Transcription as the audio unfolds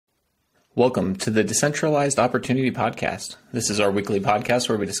Welcome to the Decentralized Opportunity Podcast. This is our weekly podcast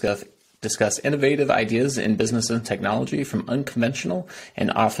where we discuss innovative ideas in business and technology from unconventional and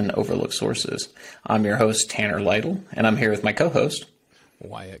often overlooked sources. I'm your host, Tanner Lytle, and I'm here with my co-host,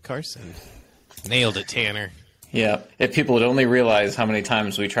 Wyatt Carson. Nailed it, Tanner. Yeah, if people would only realize how many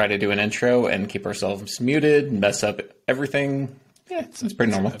times we try to do an intro and keep ourselves muted, mess up everything, it's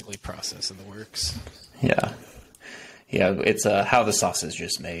pretty normal. It's an ugly process in the works. Yeah. Yeah, it's how the sausage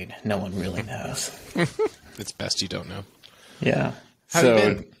is made. No one really knows. It's best you don't know. Yeah. How have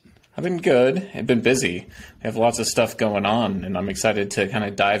you been? I've been good. I've been busy. I have lots of stuff going on, and I'm excited to kind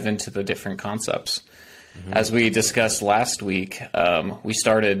of dive into the different concepts. Mm-hmm. As we discussed last week, we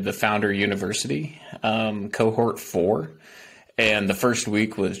started the Founder University, cohort 4, and the first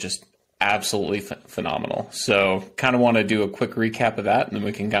week was just absolutely phenomenal. So kind of want to do a quick recap of that, and then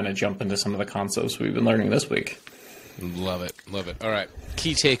we can kind of jump into some of the concepts we've been learning this week. Love it. Love it. All right.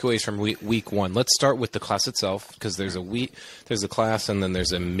 Key takeaways from week 1. Let's start with the class itself, because there's a class, and then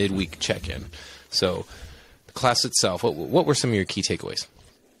there's a midweek check-in. So the class itself, what were some of your key takeaways?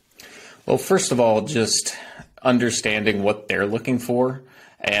 Well, first of all, just understanding what they're looking for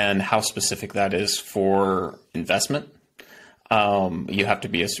and how specific that is for investment. You have to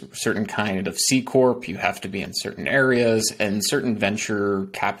be a certain kind of C Corp. You have to be in certain areas, and certain venture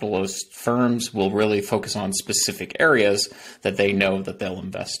capitalist firms will really focus on specific areas that they know that they'll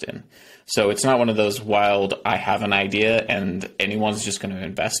invest in. So it's not one of those wild, I have an idea and anyone's just going to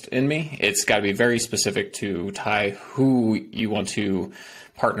invest in me. It's got to be very specific to tie who you want to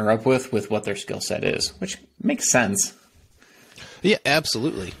partner up with what their skill set is, which makes sense. Yeah,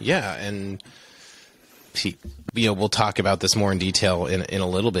 absolutely. Yeah. And we'll talk about this more in detail in a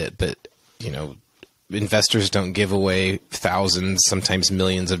little bit, but, investors don't give away thousands, sometimes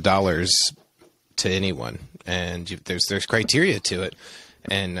millions of dollars to anyone. And there's criteria to it.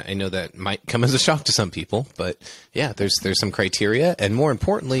 And I know that might come as a shock to some people, but yeah, there's some criteria. And more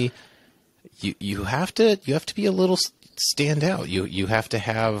importantly, you have to be a little stand out. You have to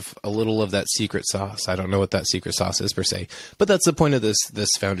have a little of that secret sauce. I don't know what that secret sauce is per se, but that's the point of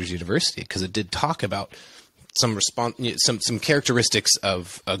this Founders University, because it did talk about some characteristics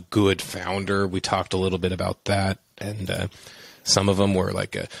of a good founder. We talked a little bit about that, and some of them were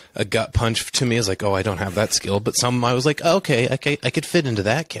like a gut punch to me. I was like, oh, I don't have that skill, but some I was like, oh, okay, I could fit into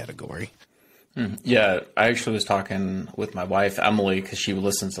that category. Yeah, I actually was talking with my wife Emily, because she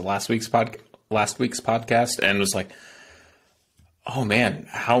listens to last week's podcast and was like, oh man,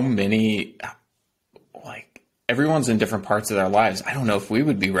 how many, everyone's in different parts of their lives. I don't know if we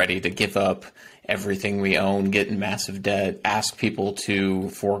would be ready to give up everything we own, get in massive debt, ask people to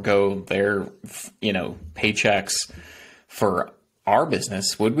forego their, paychecks for our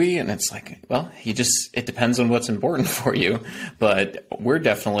business, would we? And it's like, well, it depends on what's important for you. But we're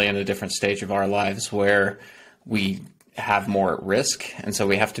definitely in a different stage of our lives where we have more at risk. And so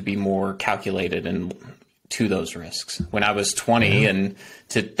we have to be more calculated and to those risks. When I was 20 and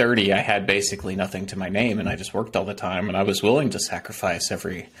to 30, I had basically nothing to my name, and I just worked all the time, and I was willing to sacrifice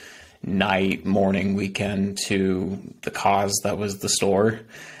every night, morning, weekend to the cause that was the store.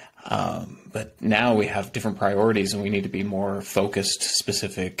 But now we have different priorities, and we need to be more focused,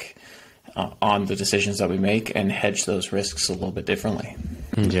 specific on the decisions that we make and hedge those risks a little bit differently.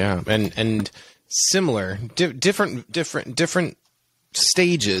 Yeah. And similar, different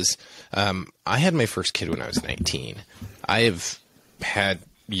stages. I had my first kid when I was 19. I have had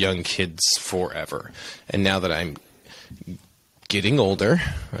young kids forever. And now that I'm getting older,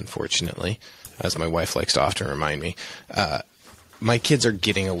 unfortunately, as my wife likes to often remind me, my kids are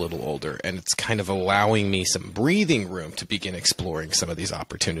getting a little older, and it's kind of allowing me some breathing room to begin exploring some of these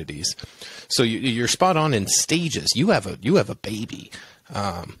opportunities. So you're spot on in stages. You have a baby,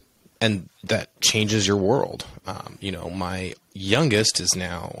 and that changes your world. My youngest is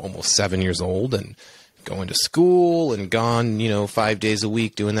now almost 7 years old and going to school and gone, 5 days a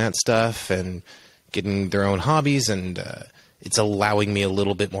week doing that stuff and getting their own hobbies. And it's allowing me a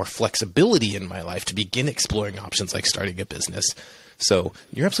little bit more flexibility in my life to begin exploring options like starting a business. So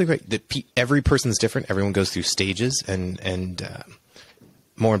you're absolutely right. Every person's different. Everyone goes through stages. And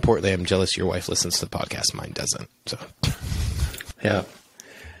more importantly, I'm jealous your wife listens to the podcast. Mine doesn't. So, yeah.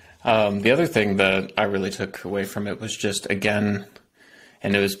 The other thing that I really took away from it was just, again,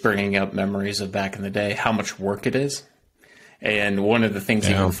 and it was bringing up memories of back in the day, how much work it is. And one of the things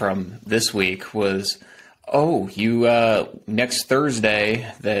even from this week was, next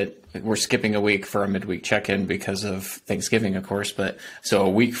Thursday, that we're skipping a week for a midweek check-in because of Thanksgiving, of course. But so a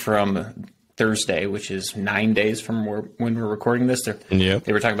week from Thursday, which is 9 days from when we're recording this, they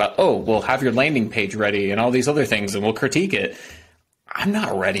were talking about, we'll have your landing page ready and all these other things, and we'll critique it. I'm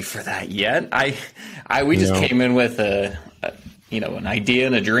not ready for that yet. We just came in with an idea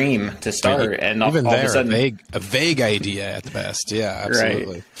and a dream to start, and even all of a sudden, a vague idea at the best. Yeah,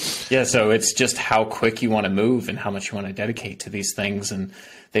 absolutely. Right. Yeah, so it's just how quick you want to move and how much you want to dedicate to these things. And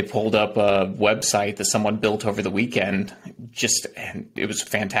they pulled up a website that someone built over the weekend, and it was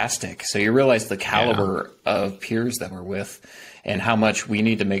fantastic. So you realize the caliber of peers that we're with, and how much we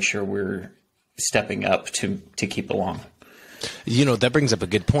need to make sure we're stepping up to keep along. That brings up a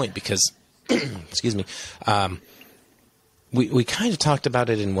good point because, excuse me. We kind of talked about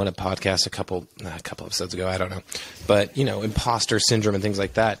it in one of podcasts a couple episodes ago. I don't know. But, imposter syndrome and things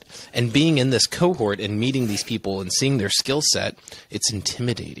like that. And being in this cohort and meeting these people and seeing their skill set, it's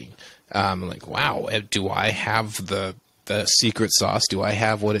intimidating. Like, wow, do I have the secret sauce? Do I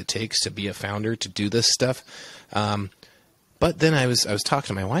have what it takes to be a founder, to do this stuff? But then I was talking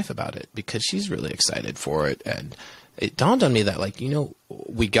to my wife about it because she's really excited for it. And it dawned on me that,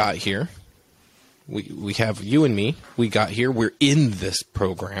 we got here. We have you and me. We got here. We're in this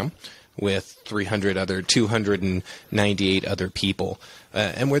program with 298 other people,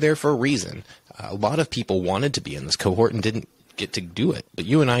 and we're there for a reason. A lot of people wanted to be in this cohort and didn't get to do it, but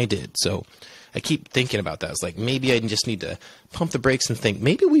you and I did. So I keep thinking about that. It's like maybe I just need to pump the brakes and think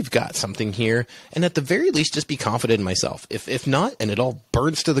maybe we've got something here, and at the very least, just be confident in myself. If not, and it all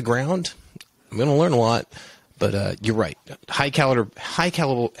burns to the ground, I'm going to learn a lot. But you're right. High caliber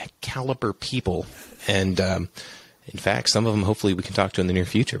people. And in fact, some of them hopefully we can talk to in the near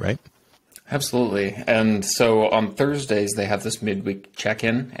future, right? Absolutely. And so on Thursdays, they have this midweek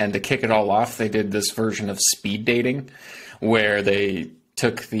check-in. And to kick it all off, they did this version of speed dating where they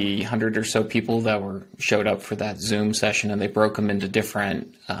took the 100 or so people that showed up for that Zoom session and they broke them into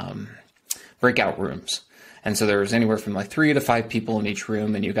different breakout rooms. And so there was anywhere from 3 to 5 people in each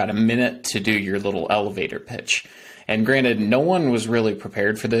room, and you got a minute to do your little elevator pitch. And granted, no one was really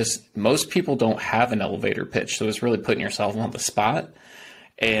prepared for this. Most people don't have an elevator pitch, so it's really putting yourself on the spot.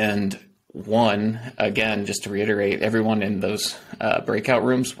 And again, just to reiterate, everyone in those breakout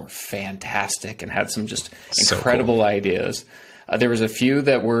rooms were fantastic and had some just incredible ideas. There was a few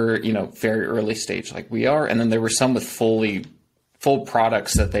that were, very early stage like we are, and then there were some with full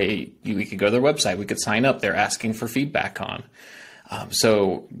products that we could go to their website, we could sign up. They're asking for feedback on.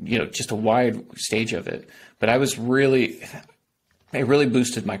 So, just a wide stage of it. But it really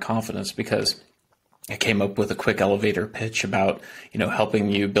boosted my confidence because I came up with a quick elevator pitch about, helping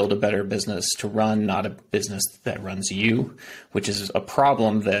you build a better business to run, not a business that runs you, which is a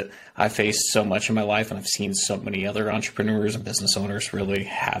problem that I faced so much in my life. And I've seen so many other entrepreneurs and business owners really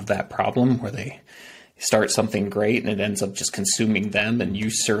have that problem where they start something great and it ends up just consuming them and you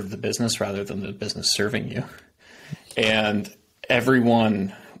serve the business rather than the business serving you. And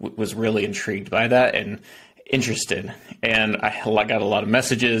everyone was really intrigued by that and interested. And I got a lot of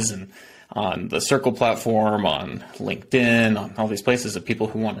messages and on the Circle platform, on LinkedIn, on all these places of people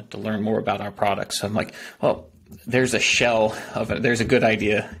who wanted to learn more about our products. So I'm like, well, there's a shell of it. There's a good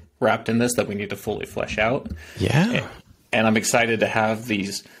idea wrapped in this that we need to fully flesh out. Yeah. And I'm excited to have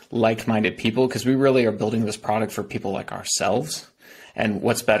these like-minded people because we really are building this product for people like ourselves. And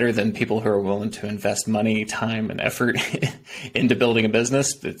what's better than people who are willing to invest money, time, and effort into building a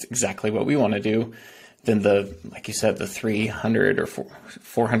business? That's exactly what we want to do. Than like you said, the 300 or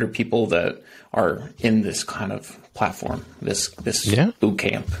 400 people that are in this kind of platform, this boot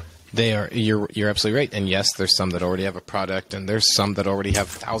camp. They are. You're absolutely right. And yes, there's some that already have a product, and there's some that already have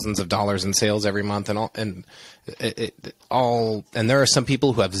thousands of dollars in sales every month, and all. And there are some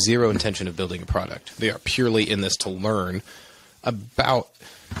people who have zero intention of building a product. They are purely in this to learn about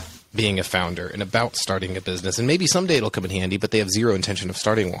being a founder and about starting a business, and maybe someday it'll come in handy. But they have zero intention of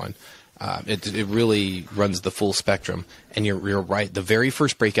starting one. It really runs the full spectrum. And you're right. The very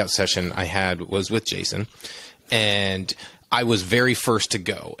first breakout session I had was with Jason, and I was very first to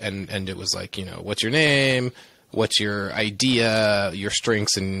go. And it was like, what's your name? What's your idea, your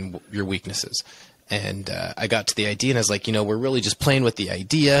strengths and your weaknesses? And I got to the idea and I was like, we're really just playing with the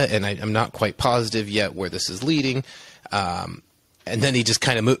idea, and I'm not quite positive yet where this is leading. And then he just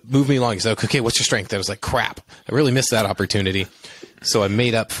kind of moved me along. He's like, okay, what's your strength? I was like, crap, I really missed that opportunity. So I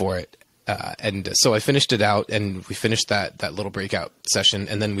made up for it. And so I finished it out, and we finished that little breakout session,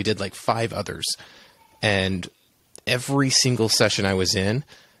 and then we did like 5 others. And every single session I was in,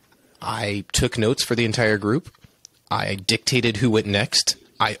 I took notes for the entire group. I dictated who went next.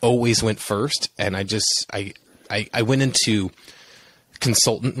 I always went first, and I went into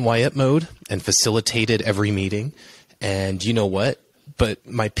consultant Wyatt mode and facilitated every meeting. And you know what? But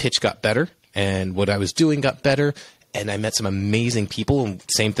my pitch got better, and what I was doing got better. And I met some amazing people, and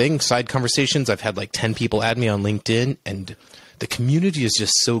same thing, side conversations. I've had like 10 people add me on LinkedIn, and the community is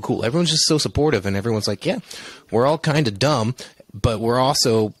just so cool. Everyone's just so supportive, and everyone's like, yeah, we're all kind of dumb, but we're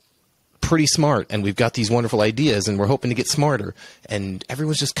also pretty smart, and we've got these wonderful ideas, and we're hoping to get smarter. And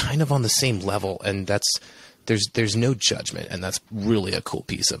everyone's just kind of on the same level, and there's no judgment, and that's really a cool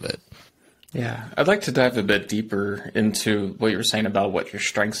piece of it. Yeah, I'd like to dive a bit deeper into what you were saying about what your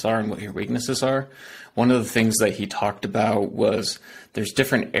strengths are and what your weaknesses are. One of the things that he talked about was there's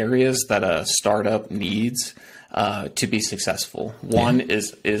different areas that a startup needs to be successful. One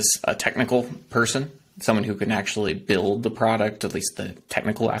is a technical person, someone who can actually build the product, at least the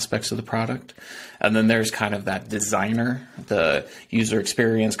technical aspects of the product. And then there's kind of that designer, the user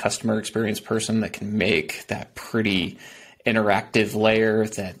experience, customer experience person that can make that pretty interactive layer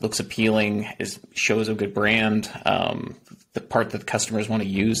that looks appealing, shows a good brand, the part that the customers want to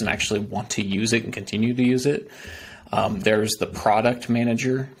use and actually want to use it and continue to use it. There's the product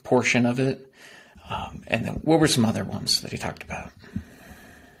manager portion of it. And then what were some other ones that he talked about?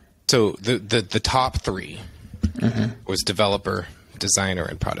 So the top three was developer, designer,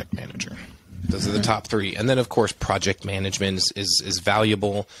 and product manager. Those are the top three. And then, of course, project management is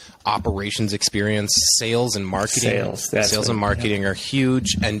valuable. Operations experience, sales and marketing. Sales and marketing are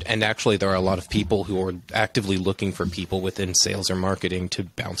huge. And actually, there are a lot of people who are actively looking for people within sales or marketing to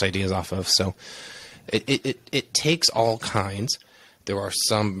bounce ideas off of. So it takes all kinds. There are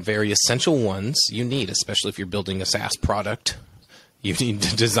some very essential ones you need, especially if you're building a SaaS product. You need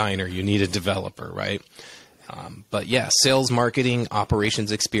a designer. You need a developer, right? But yeah, sales, marketing,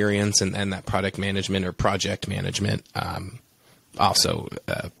 operations experience, and that product management or project management also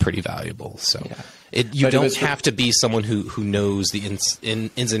pretty valuable. So you don't have to be someone who knows the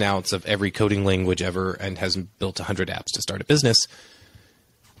ins and outs of every coding language ever and has built 100 apps to start a business.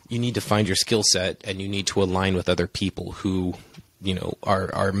 You need to find your skill set, and you need to align with other people who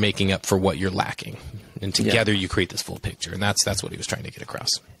are making up for what you're lacking. And together you create this full picture. And that's what he was trying to get across.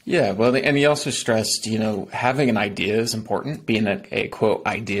 Yeah. Well, and he also stressed, having an idea is important, being a quote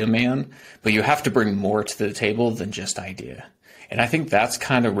idea man, but you have to bring more to the table than just idea. And I think that's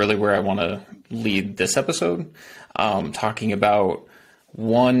kind of really where I want to lead this episode, talking about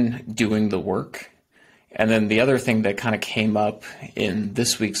one, doing the work. And then the other thing that kind of came up in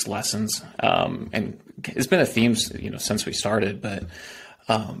this week's lessons, and it's been a theme, since we started, but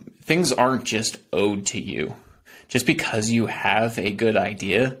things aren't just owed to you. Just because you have a good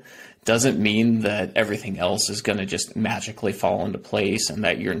idea doesn't mean that everything else is going to just magically fall into place and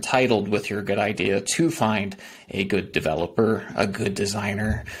that you're entitled with your good idea to find a good developer, a good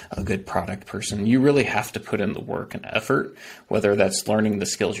designer, a good product person. You really have to put in the work and effort, whether that's learning the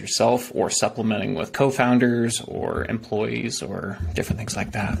skills yourself or supplementing with co-founders or employees or different things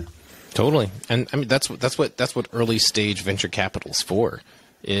like that. Totally. And I mean, that's what early stage venture capital is for,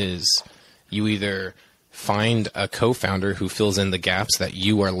 is you either find a co-founder who fills in the gaps that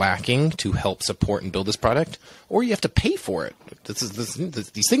you are lacking to help support and build this product, or you have to pay for it.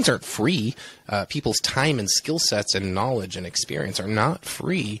 These things aren't free. People's time and skill sets and knowledge and experience are not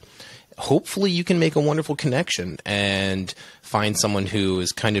free. Hopefully you can make a wonderful connection and find someone who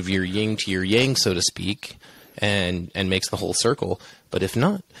is kind of your yin to your yang, so to speak, and makes the whole circle. But if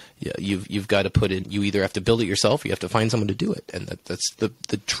not, you've got to put in. You either have to build it yourself, or you have to find someone to do it, and that's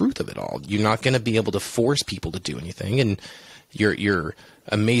the truth of it all. You're not going to be able to force people to do anything, and your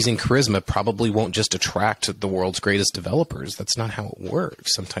amazing charisma probably won't just attract the world's greatest developers. That's not how it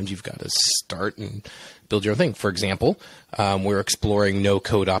works. Sometimes you've got to start and build your own thing. For example, we're exploring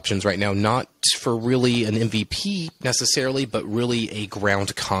no-code options right now, not for really an MVP necessarily, but really a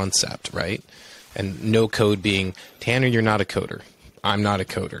ground concept, right? And no code being, Tanner, you're not a coder. I'm not a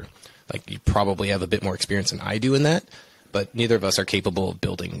coder. Like, you probably have a bit more experience than I do in that, but neither of us are capable of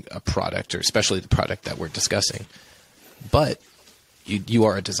building a product, or especially the product that we're discussing. But you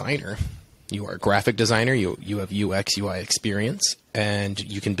are a designer. You are a graphic designer. You have UX, UI experience, and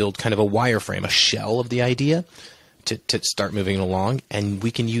you can build kind of a wireframe, a shell of the idea to start moving along. And we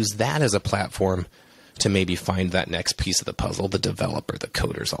can use that as a platform to maybe find that next piece of the puzzle, the developer, the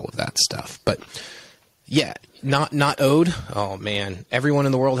coders, all of that stuff. But yeah, not owed. Oh man, everyone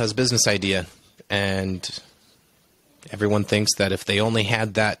in the world has a business idea, and everyone thinks that if they only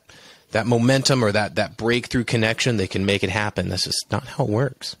had that momentum or that breakthrough connection, they can make it happen. That's just not how it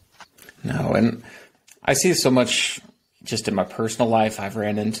works. No, and I see so much just in my personal life. I've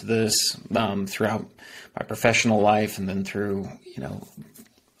ran into this throughout my professional life, and then through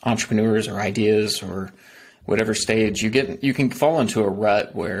entrepreneurs or ideas or whatever stage you can fall into a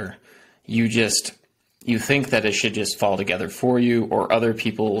rut where you think that it should just fall together for you, or other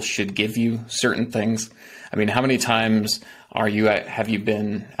people should give you certain things. I mean, how many times have you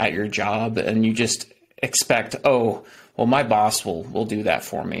been at your job and you just expect, well, my boss will do that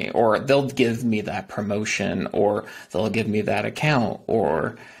for me, or they'll give me that promotion, or they'll give me that account,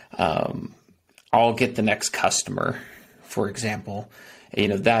 or I'll get the next customer, for example.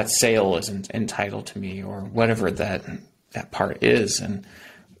 That sale isn't entitled to me, or whatever that part is. And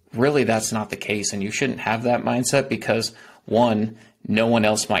really, that's not the case. And you shouldn't have that mindset because, one, no one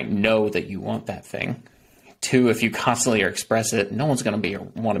else might know that you want that thing. Two, if you constantly express it, no one's going to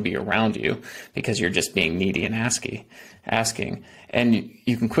want to be around you because you're just being needy and asking. And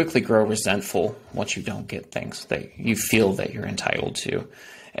you can quickly grow resentful once you don't get things that you feel that you're entitled to.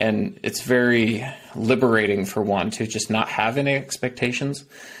 And it's very liberating for one to just not have any expectations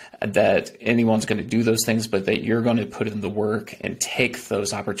that anyone's going to do those things, but that you're going to put in the work and take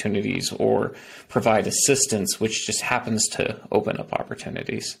those opportunities or provide assistance, which just happens to open up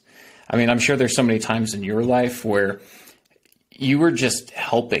opportunities. I mean, I'm sure there's so many times in your life where you were just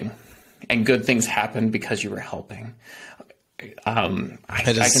helping and good things happened because you were helping. I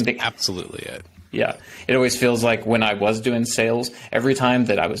can think absolutely it. Yeah. It always feels like when I was doing sales, every time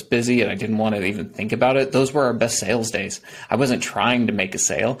that I was busy and I didn't want to even think about it, those were our best sales days. I wasn't trying to make a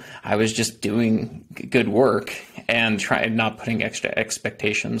sale. I was just doing good work and not putting extra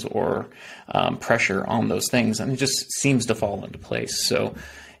expectations or pressure on those things. And it just seems to fall into place. So,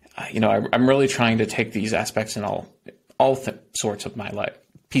 I'm really trying to take these aspects in all sorts of my life,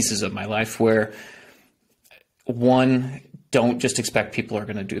 pieces of my life where, one, don't just expect people are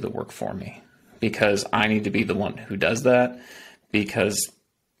going to do the work for me, because I need to be the one who does that, because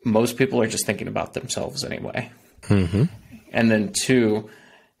most people are just thinking about themselves anyway. Mm-hmm. And then two,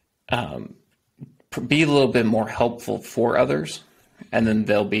 be a little bit more helpful for others, and then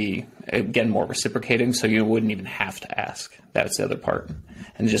they'll be, again, more reciprocating, so you wouldn't even have to ask. That's the other part.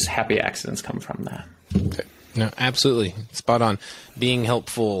 And just happy accidents come from that. Okay. No, absolutely. Spot on. Being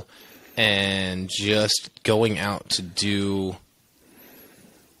helpful and just going out to do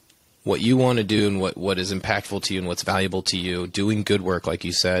what you want to do and what is impactful to you and what's valuable to you, doing good work, like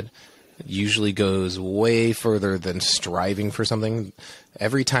you said, usually goes way further than striving for something.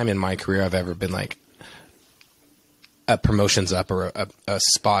 Every time in my career I've ever been like, a promotion's up or a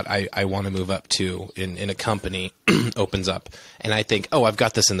spot I want to move up to in a company opens up, and I think, oh, I've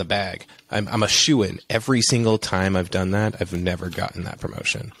got this in the bag. I'm a shoo-in. Every single time I've done that, I've never gotten that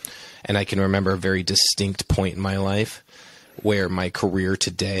promotion. And I can remember a very distinct point in my life where my career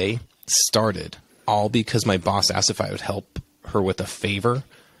today started all because my boss asked if I would help her with a favor.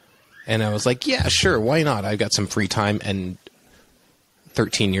 And I was like, yeah, sure. Why not? I've got some free time. And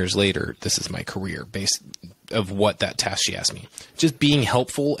 13 years later, this is my career based of what that task she asked me. Just being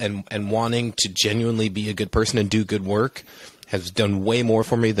helpful and wanting to genuinely be a good person and do good work has done way more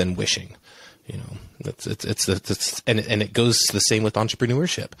for me than wishing. It's and it goes the same with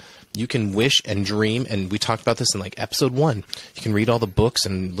entrepreneurship. You can wish and dream, and we talked about this in like episode 1. You can read all the books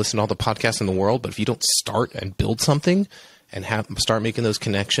and listen to all the podcasts in the world, but if you don't start and build something and start making those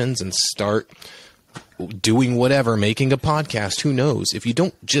connections and start doing whatever, making a podcast, who knows? If you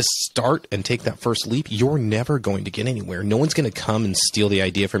don't just start and take that first leap, you're never going to get anywhere. No one's going to come and steal the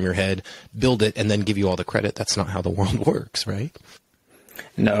idea from your head, build it, and then give you all the credit. That's not how the world works, right?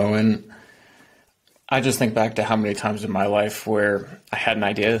 No, and I just think back to how many times in my life where I had an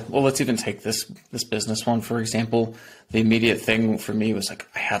idea. Well, let's even take this business one, for example. The immediate thing for me was like,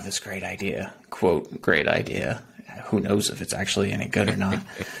 I have this great idea, quote, great idea. Who knows if it's actually any good or not,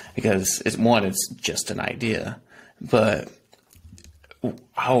 because it's just an idea. But,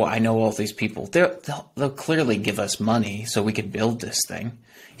 I know all these people. They'll clearly give us money so we can build this thing,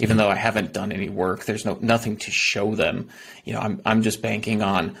 even though I haven't done any work. There's nothing to show them. I'm just banking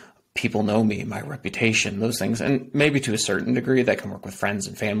on people know me, my reputation, those things. And maybe to a certain degree that can work with friends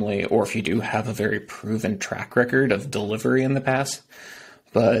and family, or if you do have a very proven track record of delivery in the past.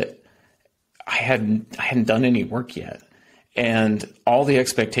 But I hadn't done any work yet. And all the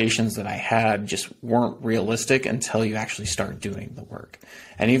expectations that I had just weren't realistic until you actually start doing the work.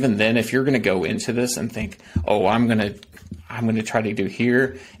 And even then, if you're going to go into this and think, oh, I'm going to try to do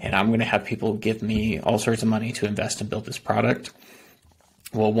here, and I'm going to have people give me all sorts of money to invest and build this product.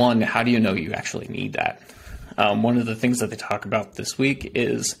 Well, one, how do you know you actually need that? One of the things that they talk about this week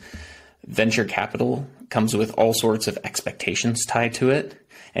is venture capital comes with all sorts of expectations tied to it.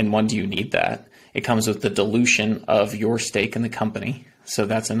 And one, do you need that? It comes with the dilution of your stake in the company. So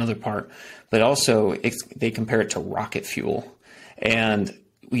that's another part. But also, they compare it to rocket fuel. And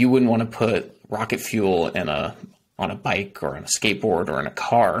you wouldn't want to put rocket fuel on a bike or on a skateboard or in a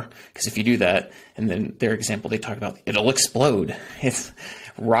car, because if you do that, and then their example, they talk about it'll explode.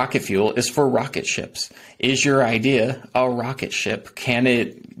 Rocket fuel is for rocket ships. Is your idea a rocket ship? Can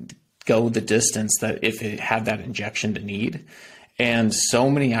it go the distance that if it had that injection to need. And so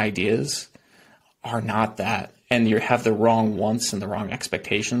many ideas are not that. And you have the wrong wants and the wrong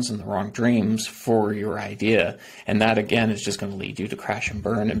expectations and the wrong dreams for your idea. And that, again, is just going to lead you to crash and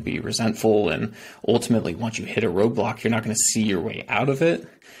burn and be resentful. And ultimately, once you hit a roadblock, you're not going to see your way out of it.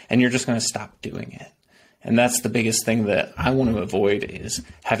 And you're just going to stop doing it. And that's the biggest thing that I want to avoid, is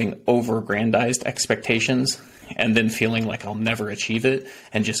having over-aggrandized expectations and then feeling like I'll never achieve it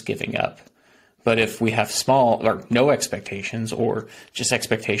and just giving up. But if we have small or no expectations, or just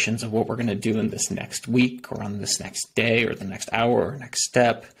expectations of what we're going to do in this next week or on this next day or the next hour or next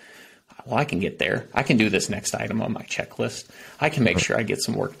step, well, I can get there. I can do this next item on my checklist. I can make sure I get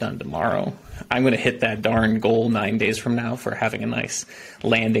some work done tomorrow. I'm going to hit that darn goal 9 days from now for having a nice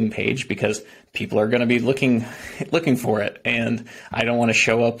landing page, because people are going to be looking for it. And I don't want to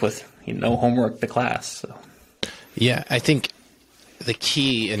show up with no homework to class. So. Yeah, I think the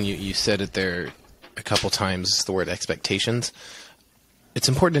key, and you said it there a couple times, the word expectations. It's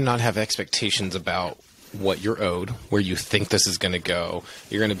important to not have expectations about what you're owed, where you think this is going to go.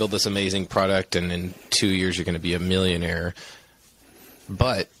 You're going to build this amazing product, and in 2 years you're going to be a millionaire.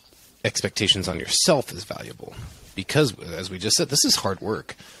 But expectations on yourself is valuable, because, as we just said, this is hard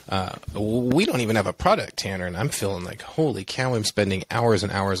work. We don't even have a product, Tanner, and I'm feeling like, holy cow, I'm spending hours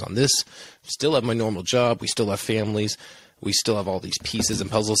and hours on this. Still have my normal job. We still have families. We still have all these pieces and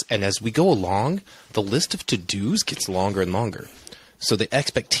puzzles. And as we go along, the list of to-dos gets longer and longer. So the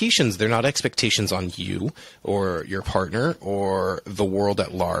expectations, they're not expectations on you or your partner or the world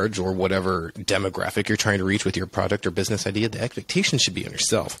at large or whatever demographic you're trying to reach with your product or business idea. The expectations should be on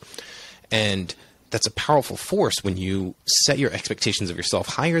yourself. And that's a powerful force when you set your expectations of yourself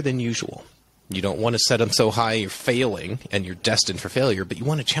higher than usual. You don't want to set them so high you're failing and you're destined for failure, but you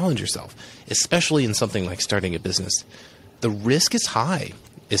want to challenge yourself, especially in something like starting a business. The risk is high,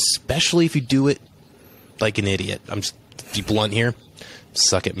 especially if you do it like an idiot. I'm just to be blunt here.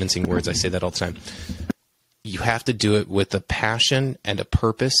 Suck at mincing words. I say that all the time. You have to do it with a passion and a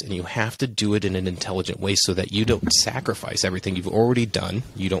purpose, and you have to do it in an intelligent way so that you don't sacrifice everything you've already done,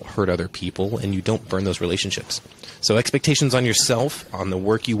 you don't hurt other people, and you don't burn those relationships. So expectations on yourself, on the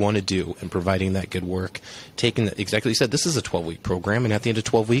work you want to do, and providing that good work. Exactly what you said, this is a 12-week program, and at the end of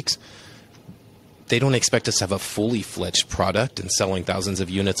 12 weeks, they don't expect us to have a fully fledged product and selling thousands of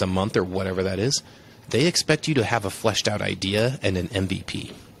units a month or whatever that is. They expect you to have a fleshed out idea and an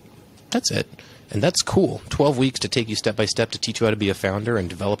MVP. That's it. And that's cool. 12 weeks to take you step by step to teach you how to be a founder and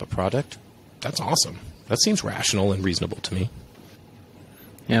develop a product. That's awesome. That seems rational and reasonable to me.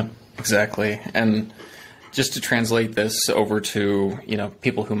 Yeah, exactly. And just to translate this over to,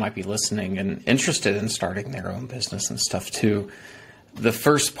 people who might be listening and interested in starting their own business and stuff too. The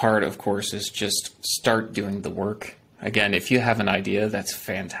first part, of course, is just start doing the work. Again, if you have an idea, that's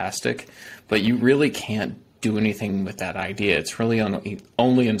fantastic, but you really can't do anything with that idea. It's really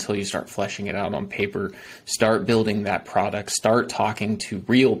only until you start fleshing it out on paper, start building that product, start talking to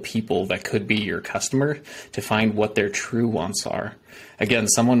real people that could be your customer to find what their true wants are. Again,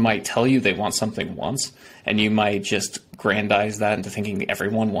 someone might tell you they want something once, and you might just grandize that into thinking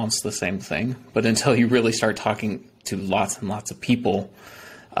everyone wants the same thing. But until you really start talking to lots and lots of people,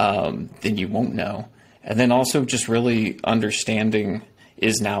 then you won't know. And then also just really understanding,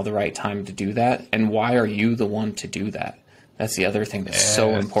 is now the right time to do that? And why are you the one to do that? That's the other thing that's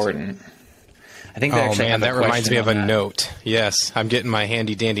so important. I think that reminds me of a note. Yes, I'm getting my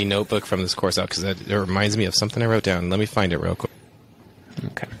handy dandy notebook from this course out because it reminds me of something I wrote down. Let me find it real quick.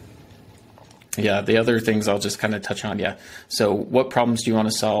 Okay. Yeah, the other things I'll just kind of touch on. Yeah. So what problems do you want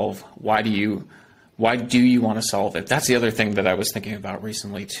to solve? Why do you want to solve it? That's the other thing that I was thinking about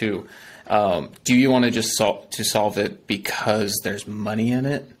recently too. Do you want to just solve it because there's money in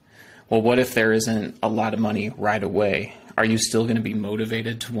it? Well, what if there isn't a lot of money right away? Are you still going to be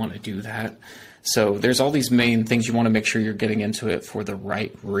motivated to want to do that? So there's all these main things you want to make sure you're getting into it for the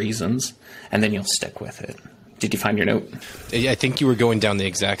right reasons, and then you'll stick with it. Did you find your note? I think you were going down the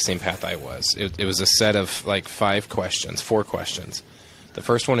exact same path I was. It was a set of like 4 questions. The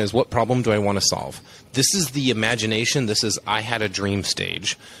first one is, what problem do I want to solve? This is the imagination. This is, I had a dream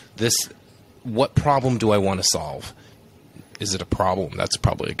stage. What problem do I want to solve? Is it a problem? That's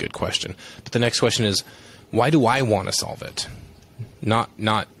probably a good question. But the next question is, why do I want to solve it? Not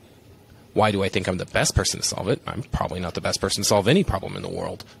why do I think I'm the best person to solve it? I'm probably not the best person to solve any problem in the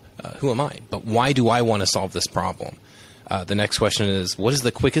world. Who am I? But why do I want to solve this problem? The next question is, what is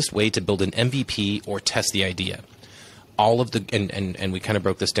the quickest way to build an MVP or test the idea? All of the and we kind of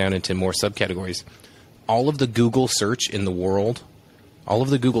broke this down into more subcategories. All of the Google searches in the world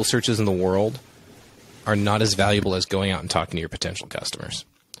are not as valuable as going out and talking to your potential customers.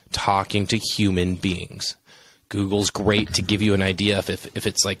 talking to human beings. Google's great to give you an idea if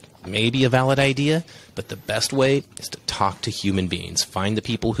it's like maybe a valid idea, but the best way is to talk to human beings. Find the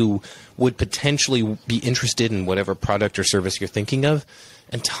people who would potentially be interested in whatever product or service you're thinking of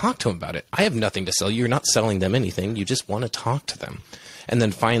and talk to them about it. I have nothing to sell you. You're not selling them anything. You just want to talk to them. And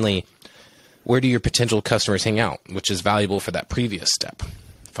then finally, where do your potential customers hang out, which is valuable for that previous step.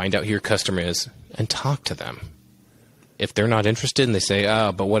 Find out who your customer is and talk to them. If they're not interested and they say,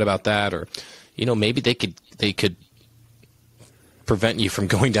 oh, but what about that? Or, maybe they could prevent you from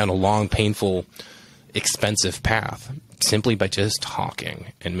going down a long, painful, expensive path simply by just talking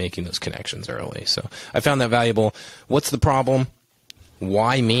and making those connections early. So I found that valuable. What's the problem?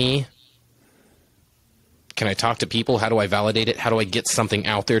 Why me? Can I talk to people? How do I validate it? How do I get something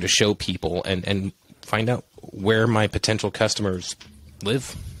out there to show people and find out where my potential customers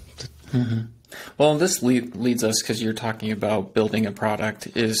live? Mm-hmm. Well, this leads us, because you're talking about building a product,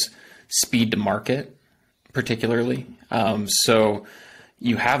 is speed to market, particularly. So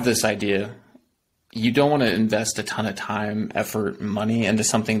you have this idea. You don't want to invest a ton of time, effort, and money into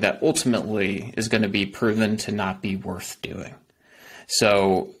something that ultimately is going to be proven to not be worth doing.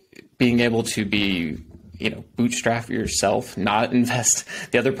 So being able to be, bootstrap yourself, not invest.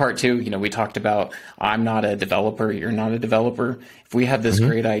 The other part too, we talked about, I'm not a developer, you're not a developer. If we had this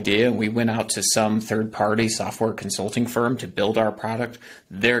great idea and we went out to some third-party software consulting firm to build our product,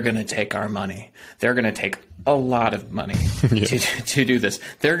 they're going to take our money. They're going to take a lot of money to do this.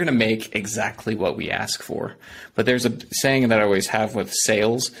 They're going to make exactly what we ask for. But there's a saying that I always have with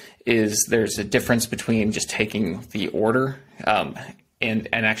sales is there's a difference between just taking the order and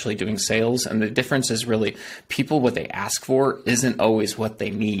actually doing sales. And the difference is really people, what they ask for isn't always what they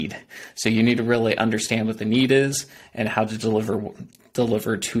need. So you need to really understand what the need is and how to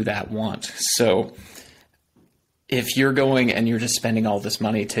deliver to that want. So if you're going and you're just spending all this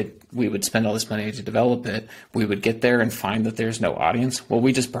money we would spend all this money to develop it, we would get there and find that there's no audience. Well,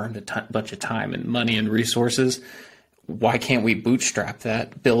 we just burned a bunch of time and money and resources. Why can't we bootstrap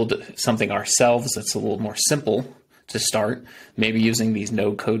that, build something ourselves that's a little more simple to start, maybe using these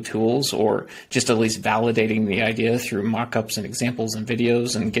no-code tools, or just at least validating the idea through mock-ups and examples and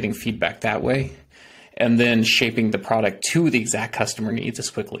videos and getting feedback that way, and then shaping the product to the exact customer needs as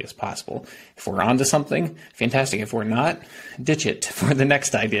quickly as possible. If we're onto something, fantastic. If we're not, ditch it for the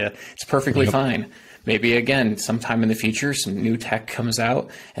next idea. It's perfectly fine. Maybe, again, sometime in the future, some new tech comes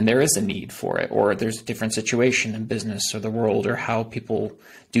out and there is a need for it, or there's a different situation in business or the world or how people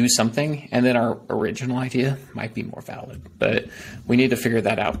do something, and then our original idea might be more valid. But we need to figure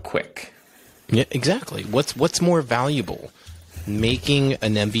that out quick. Yeah, exactly. What's more valuable? Making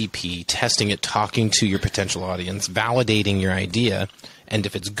an MVP, testing it, talking to your potential audience, validating your idea, and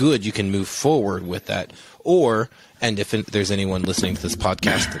if it's good, you can move forward with that. And if there's anyone listening to this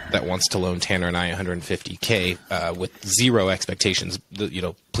podcast that wants to loan Tanner and I $150K with zero expectations,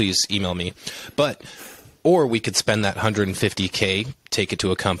 please email me. Or we could spend that $150K, take it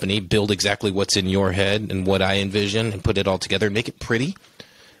to a company, build exactly what's in your head and what I envision, and put it all together, make it pretty.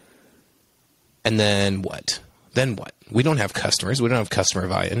 And then what? We don't have customers. We don't have customer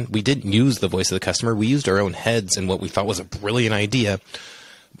buy-in. We didn't use the voice of the customer. We used our own heads and what we thought was a brilliant idea,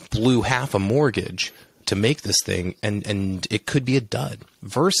 blew half a mortgage to make this thing, and it could be a dud,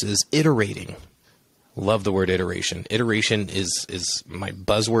 versus iterating. Love the word iteration. Iteration is my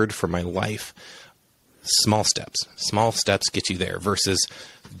buzzword for my life. Small steps get you there, versus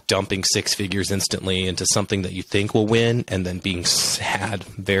dumping six figures instantly into something that you think will win and then being sad,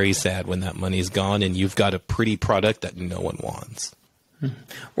 very sad when that money's gone and you've got a pretty product that no one wants.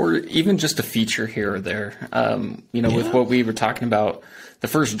 Or even just a feature here or there. With what we were talking about, the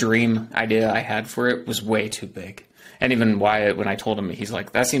first dream idea I had for it was way too big. And even Wyatt, when I told him, he's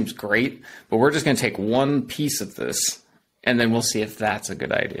like, that seems great, but we're just going to take one piece of this and then we'll see if that's a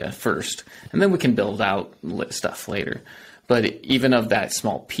good idea first. And then we can build out stuff later. But even of that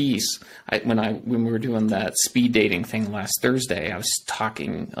small piece, when we were doing that speed dating thing last Thursday, I was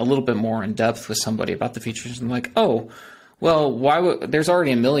talking a little bit more in depth with somebody about the features, and like, oh, well, there's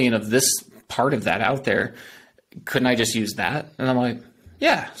already a million of this part of that out there. Couldn't I just use that? And I'm like,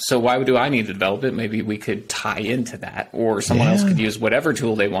 yeah. So why do I need to develop it? Maybe we could tie into that, or someone else could use whatever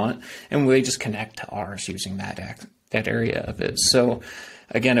tool they want, and we just connect to ours using that area of it. So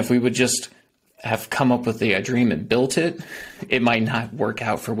again, if we would just have come up with the dream and built it, it might not work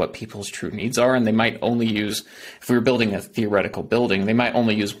out for what people's true needs are. And they might only use, if we were building a theoretical building, they might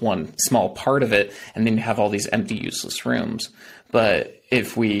only use one small part of it and then have all these empty, useless rooms. But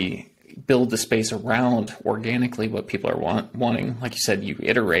if we build the space around organically what people are wanting. Like you said, you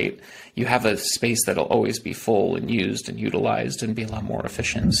iterate, you have a space that'll always be full and used and utilized and be a lot more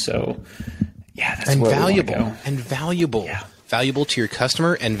efficient. So yeah, that's and where valuable we want to go. and valuable, valuable to your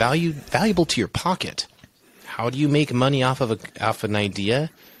customer and valuable to your pocket. How do you make money off an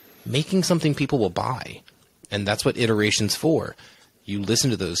idea? Making something people will buy. And that's what iteration's for. You listen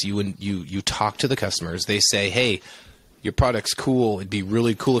to those. You talk to the customers. They say, hey, your product's cool. It'd be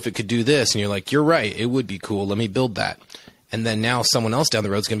really cool if it could do this. And you're like, you're right. It would be cool. Let me build that. And then now someone else down the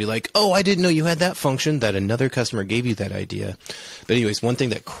road is going to be like, oh, I didn't know you had that function. That another customer gave you that idea. But anyways, one thing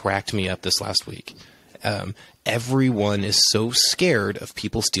that cracked me up this last week, everyone is so scared of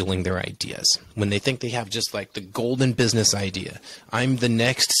people stealing their ideas when they think they have just like the golden business idea. I'm the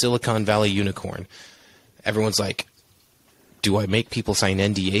next Silicon Valley unicorn. Everyone's like, do I make people sign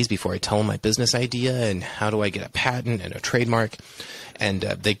NDAs before I tell them my business idea? And how do I get a patent and a trademark? And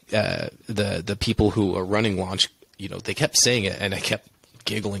the people who are running launch, they kept saying it, and I kept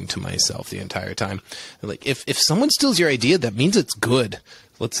giggling to myself the entire time. They're like, if someone steals your idea, that means it's good.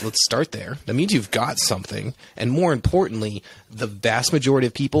 Let's start there. That means you've got something. And more importantly, the vast majority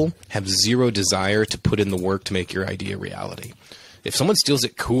of people have zero desire to put in the work to make your idea reality. If someone steals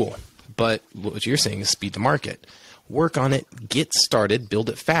it, cool. But what you're saying is speed to market. Work on it, get started, build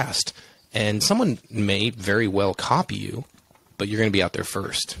it fast. And someone may very well copy you, but you're going to be out there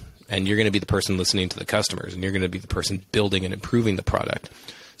first. And you're going to be the person listening to the customers, and you're going to be the person building and improving the product.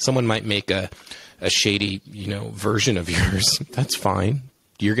 Someone might make a shady, version of yours. That's fine.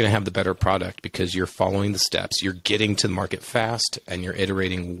 You're going to have the better product because you're following the steps. You're getting to the market fast, and you're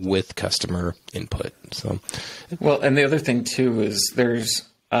iterating with customer input. So, well, and the other thing too is there's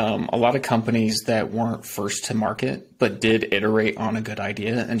a lot of companies that weren't first to market, but did iterate on a good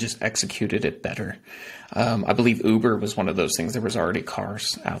idea and just executed it better. I believe Uber was one of those things. There was already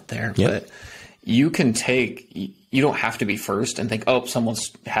cars out there, but you don't have to be first and think, oh, someone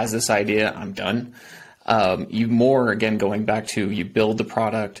has this idea, I'm done. Again, going back to, you build the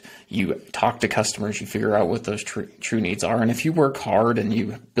product, you talk to customers, you figure out what those true needs are. And if you work hard and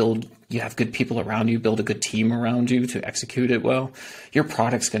you have good people around you, build a good team around you to execute it well, your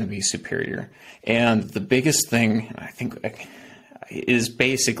product's going to be superior. And the biggest thing, I think, is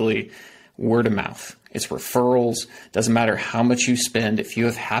basically word of mouth. It's referrals. Doesn't matter how much you spend. If you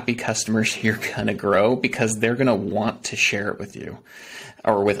have happy customers, you're going to grow because they're going to want to share it with you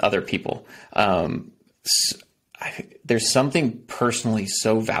or with other people. There's something personally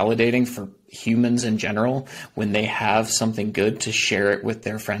so validating for humans in general when they have something good to share it with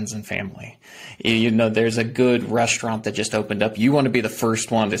their friends and family. There's a good restaurant that just opened up. You want to be the first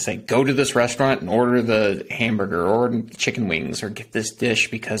one to say, go to this restaurant and order the hamburger or chicken wings or get this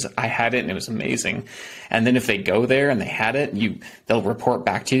dish because I had it and it was amazing. And then if they go there and they had it, they'll report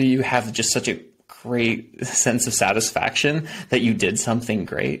back to you. You have just such a great sense of satisfaction that you did something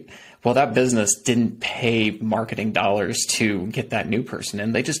great. Well, that business didn't pay marketing dollars to get that new person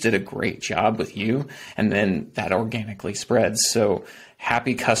in. They just did a great job with you, and then that organically spreads. So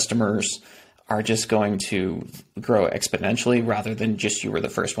happy customers are just going to grow exponentially rather than just you were the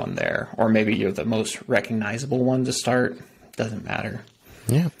first one there, or maybe you're the most recognizable one to start. Doesn't matter.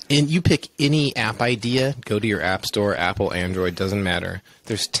 Yeah. And you pick any app idea, go to your app store, Apple, Android, doesn't matter.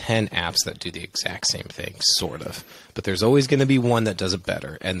 There's 10 apps that do the exact same thing, sort of. But there's always going to be one that does it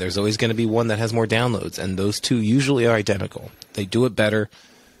better. And there's always going to be one that has more downloads. And those two usually are identical. They do it better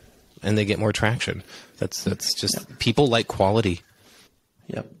and they get more traction. That's just, people like quality.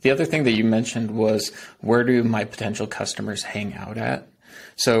 Yep. The other thing that you mentioned was, where do my potential customers hang out at?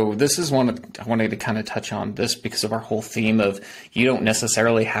 So this is one I wanted to kind of touch on this because of our whole theme of, you don't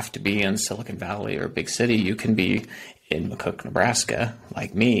necessarily have to be in Silicon Valley or a big city. You can be in McCook, Nebraska,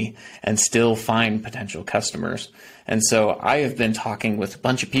 like me, and still find potential customers. And so I have been talking with a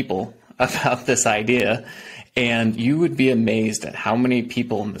bunch of people about this idea, and you would be amazed at how many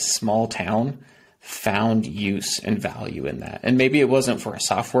people in this small town found use and value in that. And maybe it wasn't for a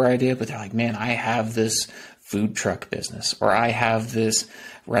software idea, but they're like, man, I have this food truck business, or I have this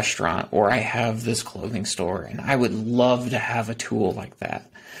restaurant, or I have this clothing store, and I would love to have a tool like that.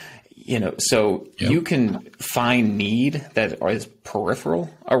 So you can find need that is peripheral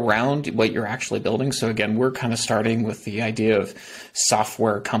around what you're actually building. So again, we're kind of starting with the idea of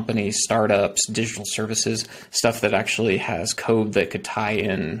software companies, startups, digital services, stuff that actually has code that could tie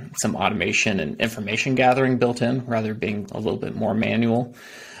in some automation and information gathering built in, rather being a little bit more manual.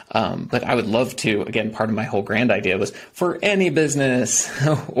 But I would love to, again, part of my whole grand idea was for any business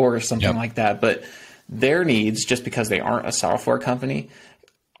or something like that. But their needs, just because they aren't a software company,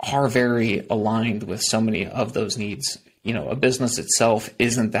 are very aligned with so many of those needs a business itself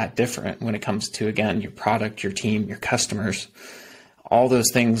isn't that different when it comes to, again, your product, your team, your customers. All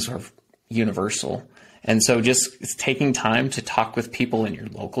those things are universal. And so just taking time to talk with people in your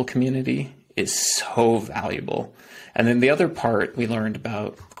local community is so valuable. And then the other part we learned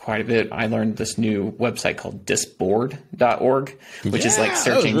about quite a bit, I learned this new website called disboard.org, which is like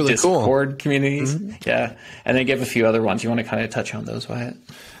searching really Discord communities. Mm-hmm. Yeah. And they give a few other ones. You want to kind of touch on those, Wyatt?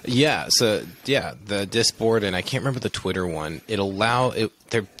 Yeah. So the Disboard, and I can't remember the Twitter one.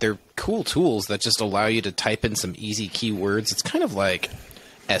 They're cool tools that just allow you to type in some easy keywords. It's kind of like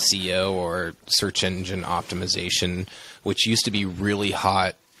SEO or search engine optimization, which used to be really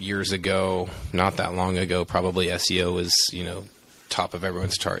hot years ago, not that long ago. Probably SEO is, top of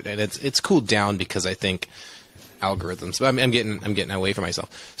everyone's chart, and it's cooled down because I think algorithms. But I'm getting away from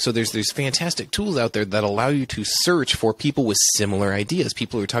myself. So there's fantastic tools out there that allow you to search for people with similar ideas,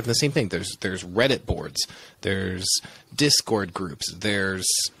 people who are talking the same thing. There's Reddit boards, there's Discord groups, there's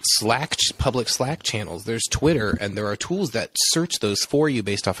public Slack channels, there's Twitter, and there are tools that search those for you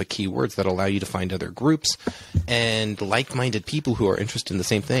based off of keywords that allow you to find other groups and like-minded people who are interested in the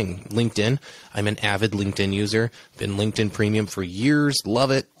same thing. LinkedIn, I'm an avid LinkedIn user, been LinkedIn Premium for years,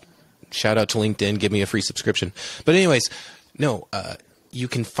 love it. Shout out to LinkedIn. Give me a free subscription. But anyways, you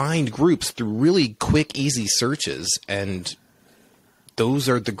can find groups through really quick, easy searches. And those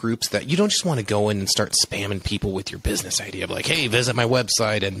are the groups that you don't just want to go in and start spamming people with your business idea of like, hey, visit my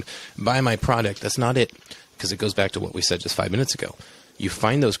website and buy my product. That's not it. Because it goes back to what we said just 5 minutes ago. You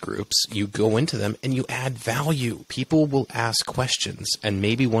find those groups, you go into them, and you add value. People will ask questions. And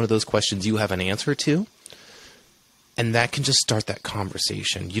maybe one of those questions you have an answer to. And that can just start that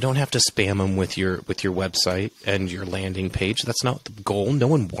conversation. You don't have to spam them with your website and your landing page. That's not the goal. No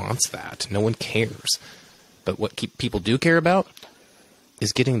one wants that. No one cares. But what people do care about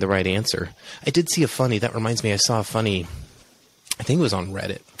is getting the right answer. I did see that reminds me, I saw a funny, I think it was on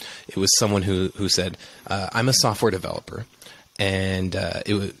Reddit. It was someone who said, I'm a software developer. And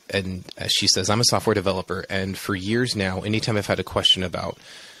she says, I'm a software developer. And for years now, anytime I've had a question about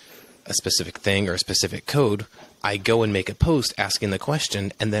a specific thing or a specific code, I go and make a post asking the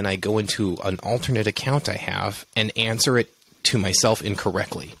question, and then I go into an alternate account I have and answer it to myself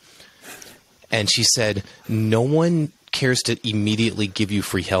incorrectly. And she said, no one cares to immediately give you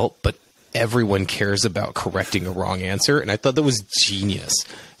free help, but everyone cares about correcting a wrong answer. And I thought that was genius.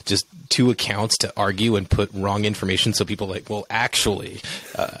 Just two accounts to argue and put wrong information so people are like, well, actually,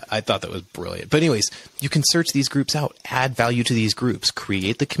 I thought that was brilliant. But anyways, you can search these groups out, add value to these groups,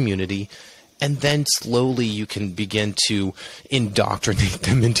 create the community, and then slowly you can begin to indoctrinate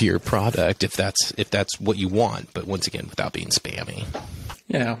them into your product if that's what you want. But once again, without being spammy.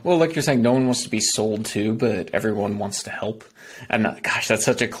 Yeah. Well, like you're saying, no one wants to be sold to, but everyone wants to help. And gosh, that's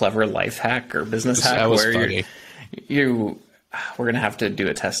such a clever life hack or business hack. That was funny. We're going to have to do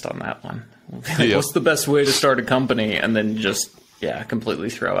a test on that one. Yep. What's the best way to start a company? And then just, completely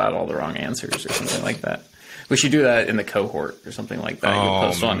throw out all the wrong answers or something like that. We should do that in the cohort or something like that. Oh,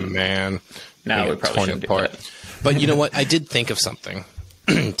 post one. Man. No, we probably shouldn't do that. But you know what? I did think of something,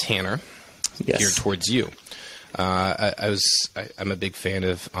 Tanner, geared towards you. I'm a big fan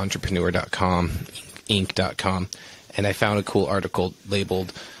of entrepreneur.com, inc.com, and I found a cool article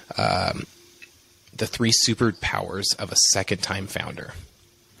labeled The 3 Superpowers of a Second-Time Founder.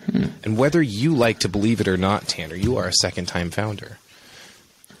 And whether you like to believe it or not, Tanner, you are a second-time founder.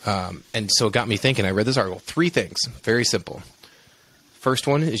 And so it got me thinking. I read this article. 3 things. Very simple. First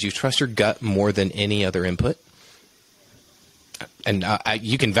one is you trust your gut more than any other input. And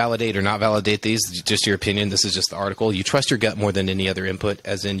you can validate or not validate these, just your opinion. This is just the article. You trust your gut more than any other input,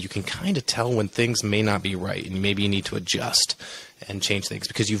 as in you can kind of tell when things may not be right and maybe you need to adjust and change things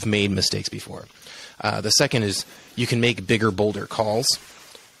because you've made mistakes before. The second is you can make bigger, bolder calls.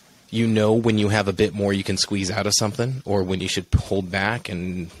 You know when you have a bit more you can squeeze out of something or when you should hold back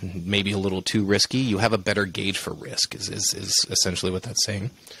and maybe a little too risky. You have a better gauge for risk is essentially what that's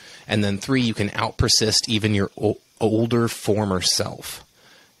saying. And then 3, you can out-persist even your older former self.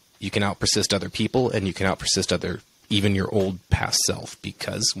 You can out-persist other people and you can out-persist even your old past self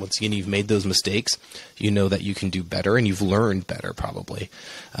because once again, you've made those mistakes. You know that you can do better and you've learned better probably.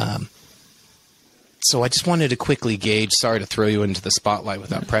 So I just wanted to quickly gauge, sorry to throw you into the spotlight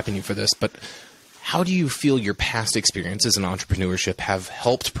without prepping you for this, but how do you feel your past experiences in entrepreneurship have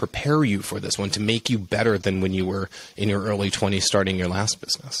helped prepare you for this one to make you better than when you were in your early 20s starting your last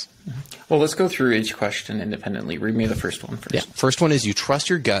business? Well, let's go through each question independently. Read me the first one first. Yeah. First one is you trust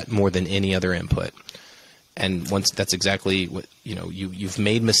your gut more than any other input. And once that's exactly what, you've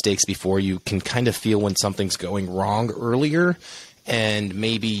made mistakes before, you can kind of feel when something's going wrong earlier and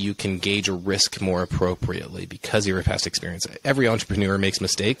maybe you can gauge a risk more appropriately because of your past experience. Every entrepreneur makes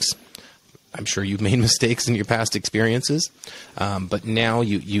mistakes. I'm sure you've made mistakes in your past experiences, but now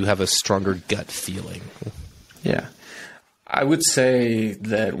you have a stronger gut feeling. Yeah. I would say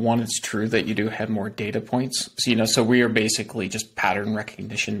that, one, it's true that you do have more data points. So, so we are basically just pattern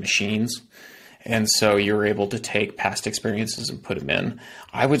recognition machines. And so you're able to take past experiences and put them in.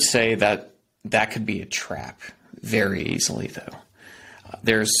 I would say that that could be a trap very easily, though.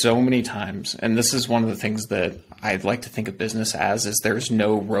 There's so many times, and this is one of the things that I'd like to think of business as, is there's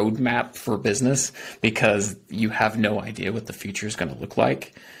no roadmap for business because you have no idea what the future is going to look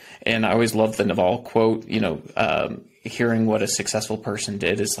like. And I always love the Naval quote, hearing what a successful person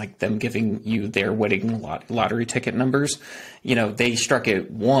did is like them giving you their wedding lottery ticket numbers. They struck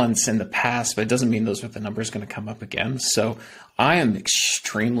it once in the past, but it doesn't mean those are the numbers going to come up again. So I am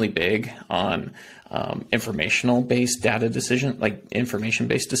extremely big on information-based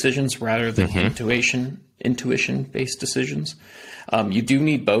decisions rather than intuition-based decisions. You do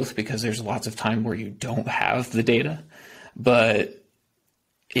need both because there's lots of time where you don't have the data, but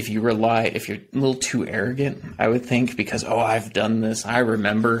if you're a little too arrogant, I would think, because, I've done this, I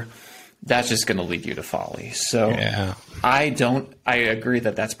remember, that's just going to lead you to folly. So yeah. I agree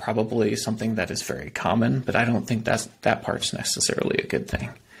that that's probably something that is very common, but I don't think that part's necessarily a good thing.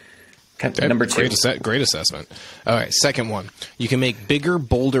 Okay, number 2. Great assessment. All right, second one. You can make bigger,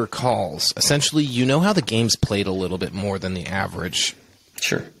 bolder calls. Essentially, how the game's played a little bit more than the average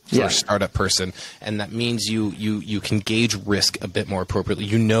for a startup person, and that means you can gauge risk a bit more appropriately.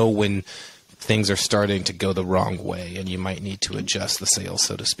 When things are starting to go the wrong way, and you might need to adjust the sails,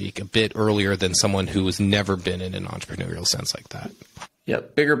 so to speak, a bit earlier than someone who has never been in an entrepreneurial sense like that. Yeah,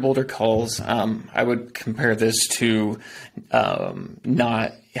 bigger, bolder calls. I would compare this to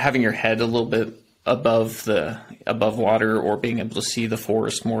not having your head a little bit above water, or being able to see the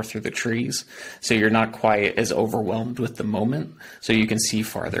forest more through the trees. So you're not quite as overwhelmed with the moment, so you can see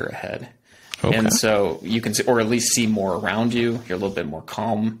farther ahead. Okay. And so you can see, or at least see more around you. You're a little bit more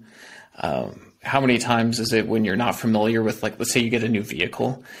calm. How many times is it when you're not familiar with, like, let's say you get a new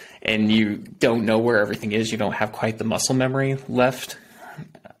vehicle and you don't know where everything is, you don't have quite the muscle memory left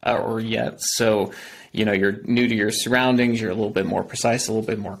or yet. So you're new to your surroundings. You're a little bit more precise, a little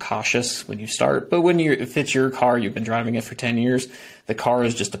bit more cautious when you start. But if it's your car, you've been driving it for 10 years, the car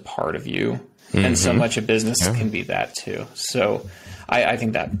is just a part of you. Mm-hmm. And so much of business can be that too. So I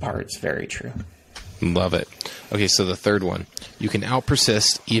think that part's very true. Love it. Okay, so the third one. You can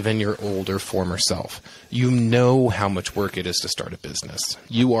out-persist even your older former self. You know how much work it is to start a business.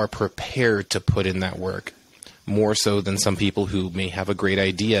 You are prepared to put in that work, more so than some people who may have a great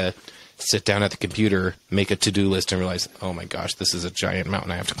idea, sit down at the computer, make a to-do list, and realize, oh my gosh, this is a giant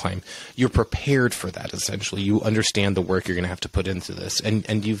mountain I have to climb. You're prepared for that, essentially. You understand the work you're going to have to put into this,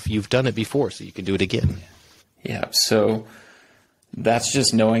 and you've done it before, so you can do it again. Yeah, so that's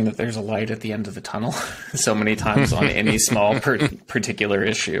just knowing that there's a light at the end of the tunnel so many times on any small particular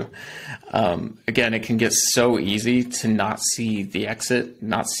issue. Again, it can get so easy to not see the exit,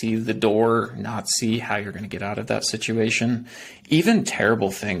 not see the door, not see how you're going to get out of that situation. Even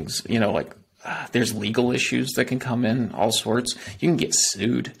terrible things, there's legal issues that can come in, all sorts. You can get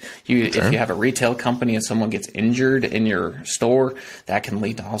sued. If you have a retail company and someone gets injured in your store, that can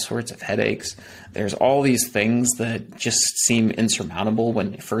lead to all sorts of headaches. There's all these things that just seem insurmountable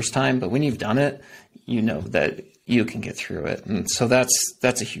when the first time, but when you've done it, you know that you can get through it. And so that's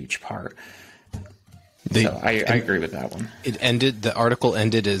a huge part. So I agree with that one. The article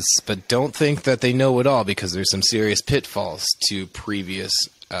ended as, but don't think that they know it all, because there's some serious pitfalls to previous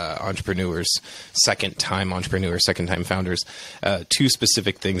entrepreneurs, second-time founders. 2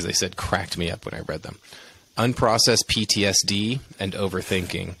 specific things they said cracked me up when I read them. Unprocessed PTSD and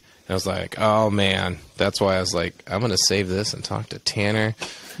overthinking. And I was like, oh man, that's why I was like, I'm going to save this and talk to Tanner.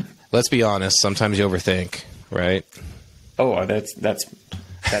 Let's be honest, sometimes you overthink, right? Oh, that's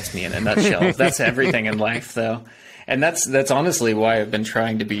me in a nutshell. That's everything in life, though. And that's honestly why I've been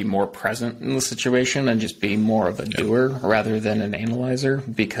trying to be more present in the situation and just be more of a doer rather than an analyzer,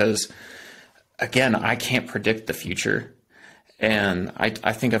 because, again, I can't predict the future. And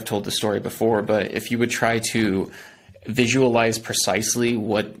I think I've told the story before, but if you would try to visualize precisely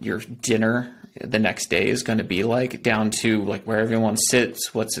what your dinner the next day is going to be like, down to like where everyone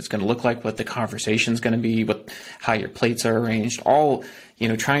sits, what's it's going to look like, what the conversation's going to be, how your plates are arranged, all,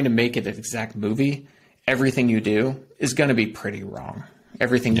 trying to make it an exact movie, everything you do is going to be pretty wrong.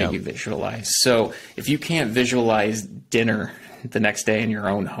 everything that you visualize. So if you can't visualize dinner the next day in your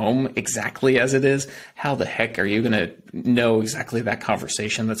own home exactly as it is, how the heck are you going to know exactly that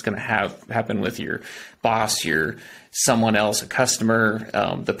conversation that's going to happen with your boss, someone else, a customer,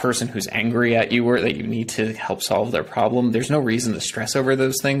 the person who's angry at you or that you need to help solve their problem? There's no reason to stress over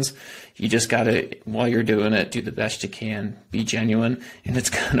those things. You just got to, while you're doing it, do the best you can, be genuine, and it's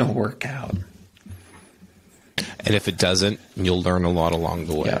going to work out. And if it doesn't, you'll learn a lot along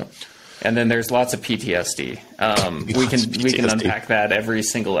the way. Yeah. And then there's lots of PTSD. We can unpack that every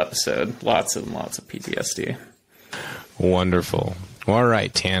single episode. Lots and lots of PTSD. Wonderful. All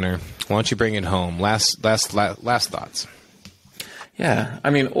right, Tanner, why don't you bring it home? Last thoughts. Yeah, I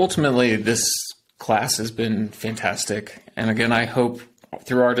mean, ultimately, this class has been fantastic. And again, I hope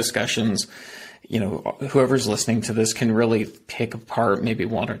through our discussions, whoever's listening to this can really pick apart maybe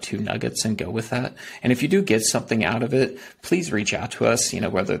one or two nuggets and go with that. And if you do get something out of it, please reach out to us,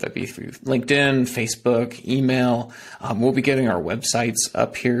 whether that be through LinkedIn, Facebook, email. We'll be getting our websites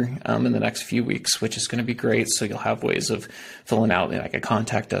up here in the next few weeks, which is going to be great. So you'll have ways of filling out like a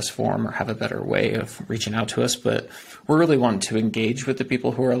contact us form or have a better way of reaching out to us. But we're really wanting to engage with the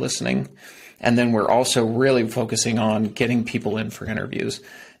people who are listening. And then we're also really focusing on getting people in for interviews.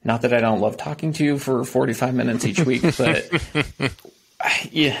 Not that I don't love talking to you for 45 minutes each week, but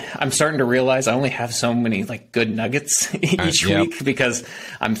I'm starting to realize I only have so many good nuggets each week because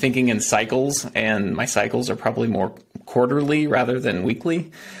I'm thinking in cycles, and my cycles are probably more quarterly rather than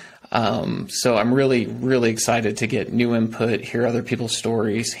weekly. So I'm really, really excited to get new input, hear other people's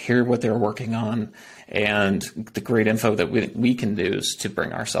stories, hear what they're working on, and the great info that we can use to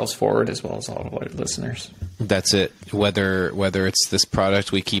bring ourselves forward as well as all of our listeners. That's it. Whether it's this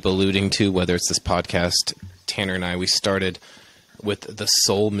product we keep alluding to, whether it's this podcast, Tanner and I, we started with the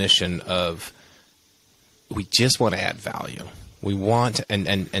sole mission of we just want to add value. We want, and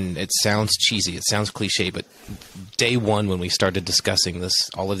it sounds cheesy, it sounds cliche, but day one when we started discussing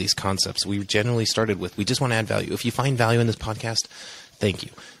all of these concepts, we generally started with, we just want to add value. If you find value in this podcast, thank you.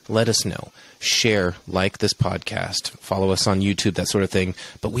 Let us know. Share, like this podcast, follow us on YouTube, that sort of thing.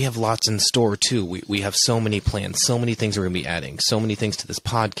 But we have lots in store too. We have so many plans, so many things we're going to be adding, so many things to this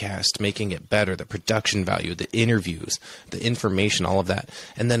podcast, making it better, the production value, the interviews, the information, all of that.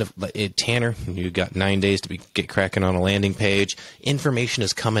 And then Tanner, you got 9 days to get cracking on a landing page. Information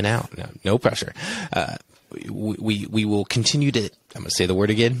is coming out. No pressure. We will continue to, I'm going to say the word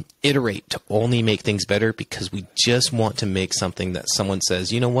again, iterate to only make things better, because we just want to make something that someone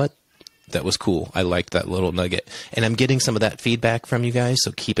says, you know what? That was cool. I liked that little nugget. And I'm getting some of that feedback from you guys,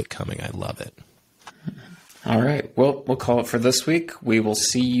 so keep it coming. I love it. All right. Well, we'll call it for this week. We will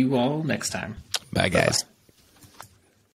see you all next time. Bye, guys. Bye-bye.